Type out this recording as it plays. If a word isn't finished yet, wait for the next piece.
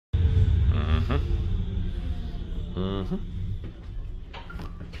Mm-hmm.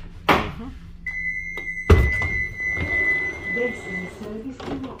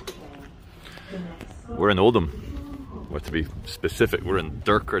 We're in Oldham. Or to be specific, we're in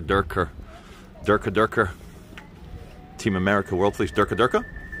Durka. Team America World Police. Durka.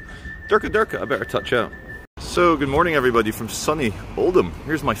 I better touch out. So, good morning everybody from sunny Oldham.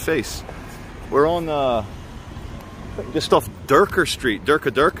 Here's my face. We're on just off Durka Street,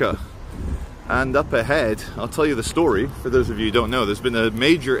 Durka. And up ahead, I'll tell you the story, for those of you who don't know, there's been a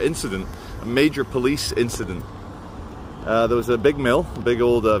major incident, a major police incident. There was a big mill, a big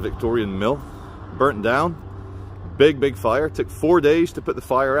old Victorian mill, burnt down. Big fire. It took 4 days to put the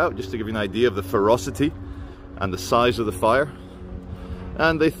fire out, just to give you an idea of the ferocity and the size of the fire.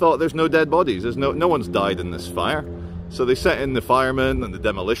 And they thought there's no dead bodies, there's no one's died in this fire. So they sent in the firemen and the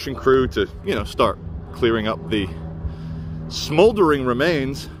demolition crew to, you know, start clearing up the smoldering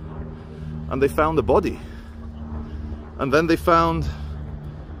remains. And they found a body. And then they found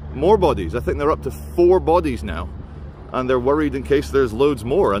more bodies. I think they're up to 4 bodies now. And they're worried in case there's loads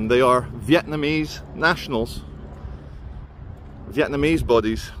more. And they are Vietnamese nationals. Vietnamese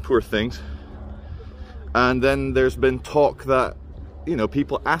bodies, poor things. And then there's been talk that, you know,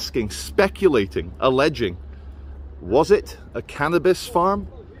 people asking, speculating, alleging, was it a cannabis farm?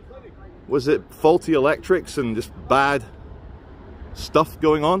 Was it faulty electrics and just bad stuff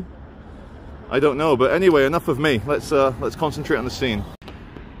going on? I don't know, but anyway, enough of me. Let's concentrate on the scene.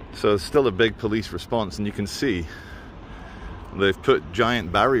 So there's still a big police response, and you can see they've put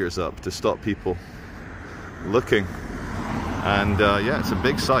giant barriers up to stop people looking. And yeah, it's a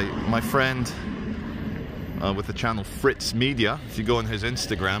big site. My friend with the channel Fritz Media, if you go on his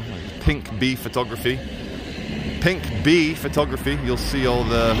Instagram, Pink Bee Photography, you'll see all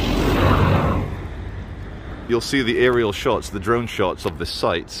the aerial shots, the drone shots of the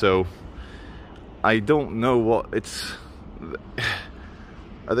site. So I don't know what it's...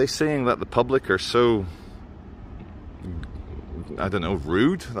 Are they saying that the public are so, I don't know,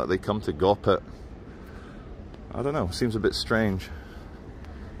 rude that they come to gawp at? I don't know, seems a bit strange.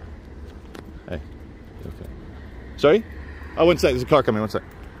 Hey, okay. Sorry? Oh, one sec, there's a car coming, one sec.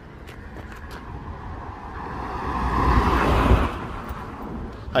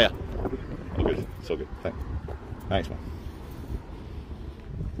 Hiya. All good, it's all good, thanks man.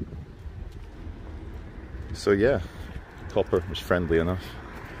 So yeah, copper was friendly enough,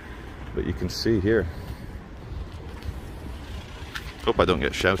 but you can see here. Hope I don't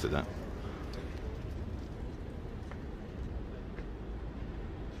get shouted at.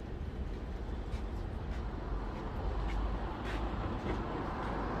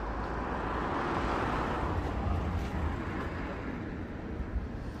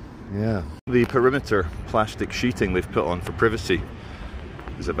 Yeah. The perimeter plastic sheeting they've put on for privacy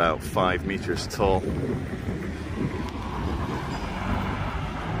is about 5 meters tall.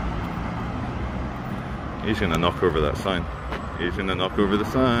 He's going to knock over that sign. He's going to knock over the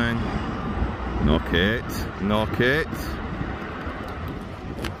sign. Knock it. Knock it.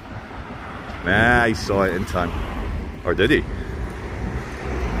 Nah, he saw it in time. Or did he?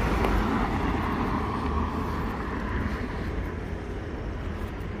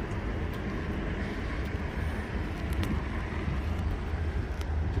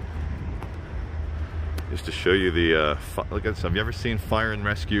 Just to show you the, look at this, have you ever seen fire and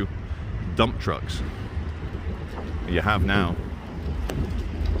rescue dump trucks? You have now.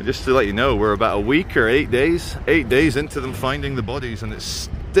 And just to let you know, we're about a week or 8 days into them finding the bodies, and it's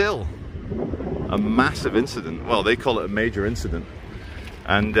still a massive incident. Well, they call it a major incident.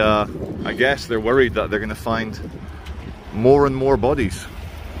 And I guess they're worried that they're going to find more and more bodies.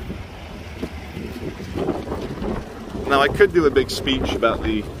 Now, I could do a big speech about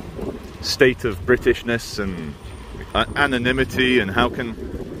the state of Britishness and anonymity, and how can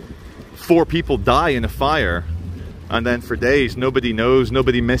 4 people die in a fire and then for days nobody knows,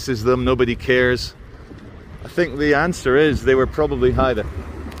 nobody misses them, nobody cares. I think the answer is they were probably hiding.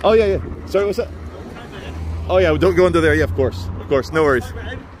 Oh yeah, sorry, what's that? Oh yeah, don't go under there. Yeah, of course, no worries,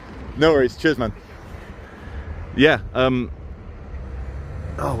 cheers man. Yeah, oh,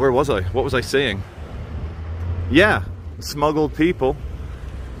 where was I? What was I saying? Yeah, smuggled people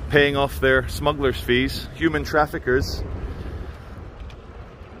paying off their smugglers' fees, human traffickers.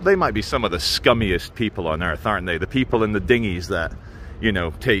 They might be some of the scummiest people on earth, aren't they? The people in the dinghies that, you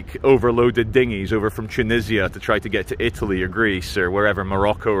know, take overloaded dinghies over from Tunisia to try to get to Italy or Greece or wherever,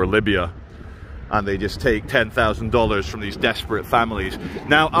 Morocco or Libya. And they just take $10,000 from these desperate families.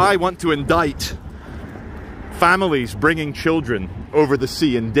 Now, I want to indict families bringing children over the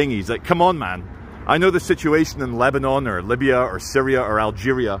sea in dinghies. Like, come on, man. I know the situation in Lebanon or Libya or Syria or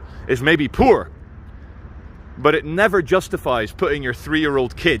Algeria is maybe poor. But it never justifies putting your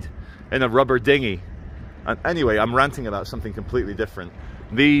 3-year-old kid in a rubber dinghy. And anyway, I'm ranting about something completely different.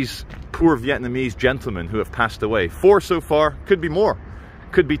 These poor Vietnamese gentlemen who have passed away, 4 so far, could be more,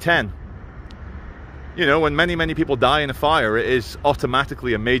 could be 10. You know, when many people die in a fire, it is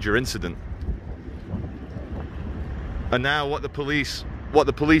automatically a major incident. And now what the police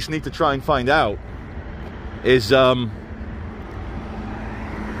need to try and find out is, were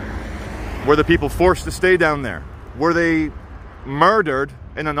the people forced to stay down there? Were they murdered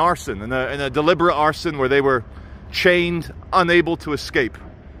in an arson, in a deliberate arson where they were chained, unable to escape?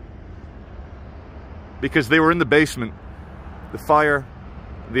 Because they were in the basement. The fire,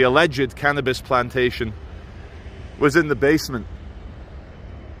 the alleged cannabis plantation, was in the basement.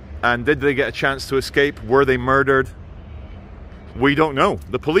 And did they get a chance to escape? Were they murdered? We don't know.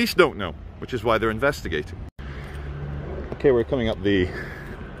 The police don't know, which is why they're investigating. Okay, we're coming up the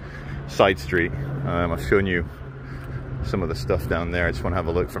side street. I've shown you some of the stuff down there. I just want to have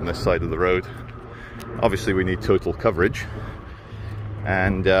a look from this side of the road. Obviously we need total coverage,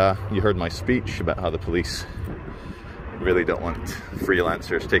 and you heard my speech about how the police really don't want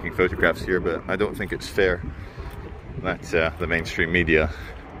freelancers taking photographs here, but I don't think it's fair that the mainstream media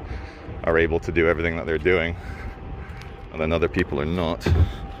are able to do everything that they're doing and then other people are not.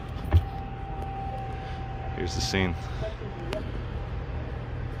 Here's the scene.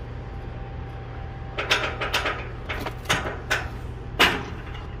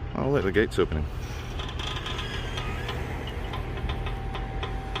 Oh look, the gate's opening.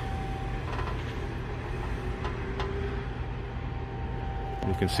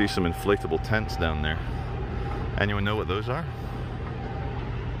 You can see some inflatable tents down there. Anyone know what those are?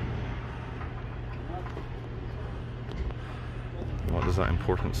 What does that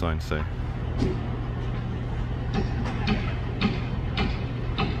important sign say?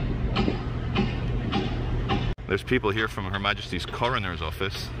 There's people here from Her Majesty's Coroner's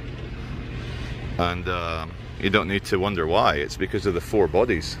Office, and you don't need to wonder why. It's because of the 4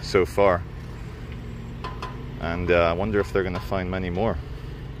 bodies so far, and I wonder if they're going to find many more.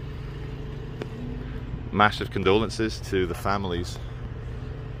 Massive condolences to the families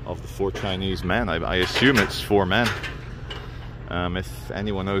of the 4 Chinese men. I assume it's 4 men. If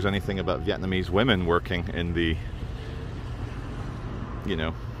anyone knows anything about Vietnamese women working in the, you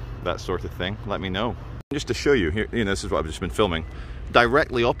know, that sort of thing, let me know. Just to show you, here, you know, this is what I've just been filming.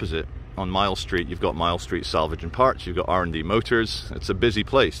 Directly opposite on Mile Street, you've got Mile Street Salvage and Parts, you've got R&D Motors. It's a busy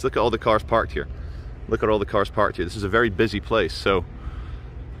place. Look at all the cars parked here. Look at all the cars parked here. This is a very busy place. So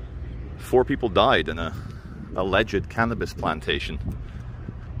 4 people died in a alleged cannabis plantation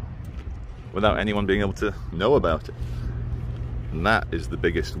without anyone being able to know about it. And that is the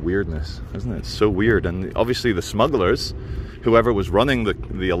biggest weirdness, isn't it? It's so weird. And obviously the smugglers, whoever was running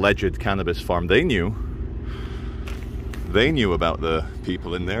the alleged cannabis farm, they knew about the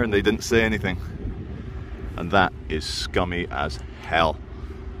people in there and they didn't say anything. And that is scummy as hell.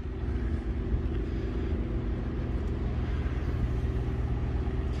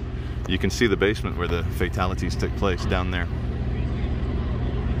 You can see the basement where the fatalities took place down there.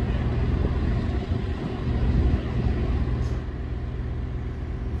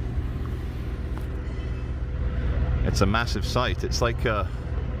 It's a massive site. It's like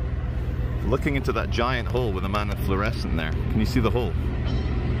looking into that giant hole with a man in fluorescent there. Can you see the hole?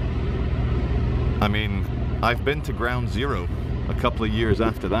 I mean, I've been to Ground Zero a couple of years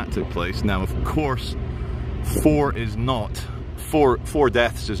after that took place. Now, of course, 4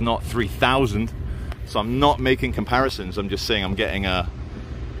 deaths is not 3,000, so I'm not making comparisons. I'm just saying I'm getting a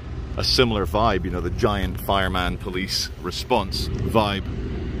similar vibe, you know, the giant fireman police response vibe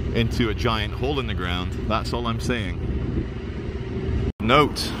into a giant hole in the ground. That's all I'm saying.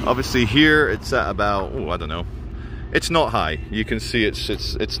 Note, obviously here it's at about, oh, I don't know, it's not high. You can see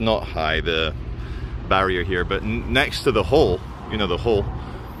it's not high, the barrier here, but next to the hole, you know, the hole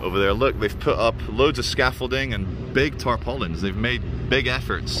over there, look, they've put up loads of scaffolding and big tarpaulins. They've made big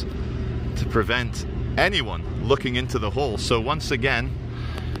efforts to prevent anyone looking into the hole. So once again,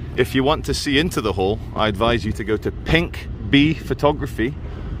 if you want to see into the hole, I advise you to go to Pink Bee Photography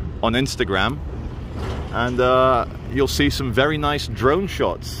on Instagram, and you'll see some very nice drone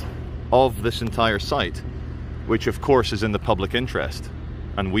shots of this entire site, which of course is in the public interest,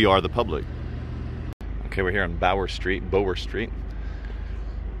 and we are the public. Okay, we're here on Bower Street,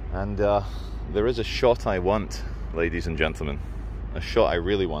 and there is a shot I want, ladies and gentlemen, a shot I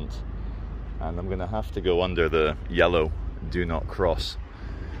really want, and I'm gonna have to go under the yellow do not cross.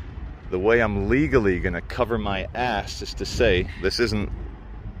 The way I'm legally gonna cover my ass is to say this isn't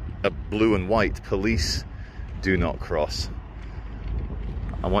a blue and white police do not cross.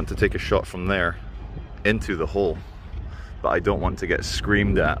 I want to take a shot from there into the hole, but I don't want to get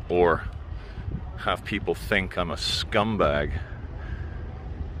screamed at or have people think I'm a scumbag.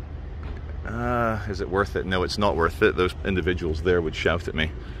 Is it worth it? No, it's not worth it. Those individuals there would shout at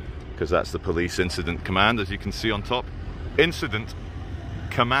me, because that's the police incident command, as you can see on top. Incident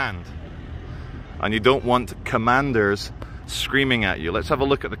command. And you don't want commanders screaming at you. Let's have a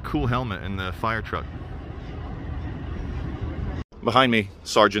look at the cool helmet in the fire truck. Behind me,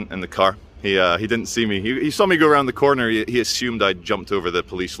 sergeant in the car. He didn't see me. He saw me go around the corner. He assumed I'd jumped over the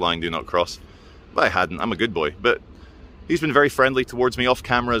police line, do not cross. But I hadn't. I'm a good boy. But he's been very friendly towards me off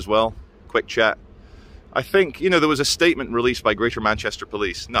camera as well. Quick chat. I think, you know, there was a statement released by Greater Manchester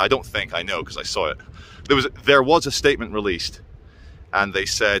Police. No, I don't think. I know, because I saw it. There was a statement released, and they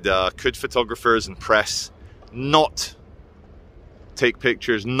said, could photographers and press not take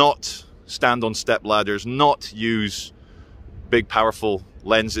pictures, not stand on step ladders, not use big powerful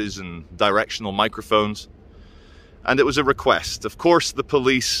lenses and directional microphones. And it was a request. Of course, the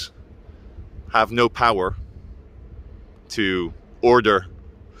police have no power to order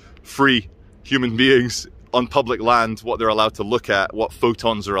free human beings on public land what they're allowed to look at, what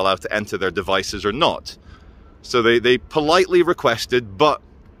photons are allowed to enter their devices or not. So they politely requested, but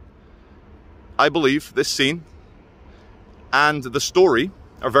I believe this scene and the story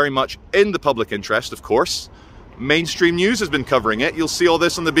are very much in the public interest, of course. Mainstream news has been covering it. You'll see all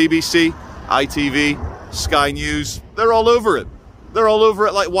this on the BBC, ITV, Sky News. They're all over it. They're all over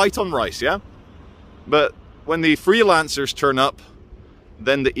it like white on rice, yeah? But when the freelancers turn up,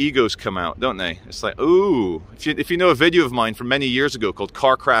 then the egos come out, don't they? It's like, ooh. If you know a video of mine from many years ago called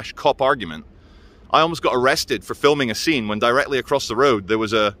Car Crash Cop Argument, I almost got arrested for filming a scene when directly across the road there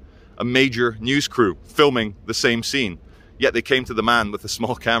was a major news crew filming the same scene. Yet they came to the man with a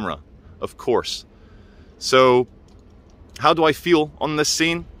small camera, of course. So, how do I feel on this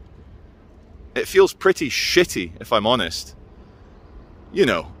scene? It feels pretty shitty, if I'm honest. You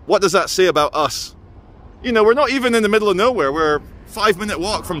know, what does that say about us? You know, we're not even in the middle of nowhere. We're a 5-minute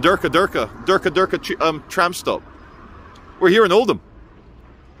walk from Durka tram stop. We're here in Oldham.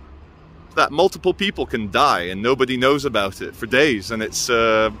 That multiple people can die and nobody knows about it for days, and it's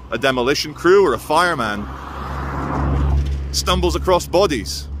a demolition crew or a fireman stumbles across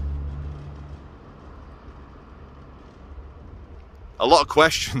bodies. A lot of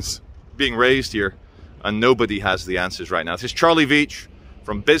questions being raised here, and nobody has the answers right now. This is Charlie Veitch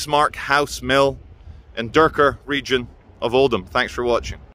from Bismarck House Mill in Durka region of Oldham. Thanks for watching.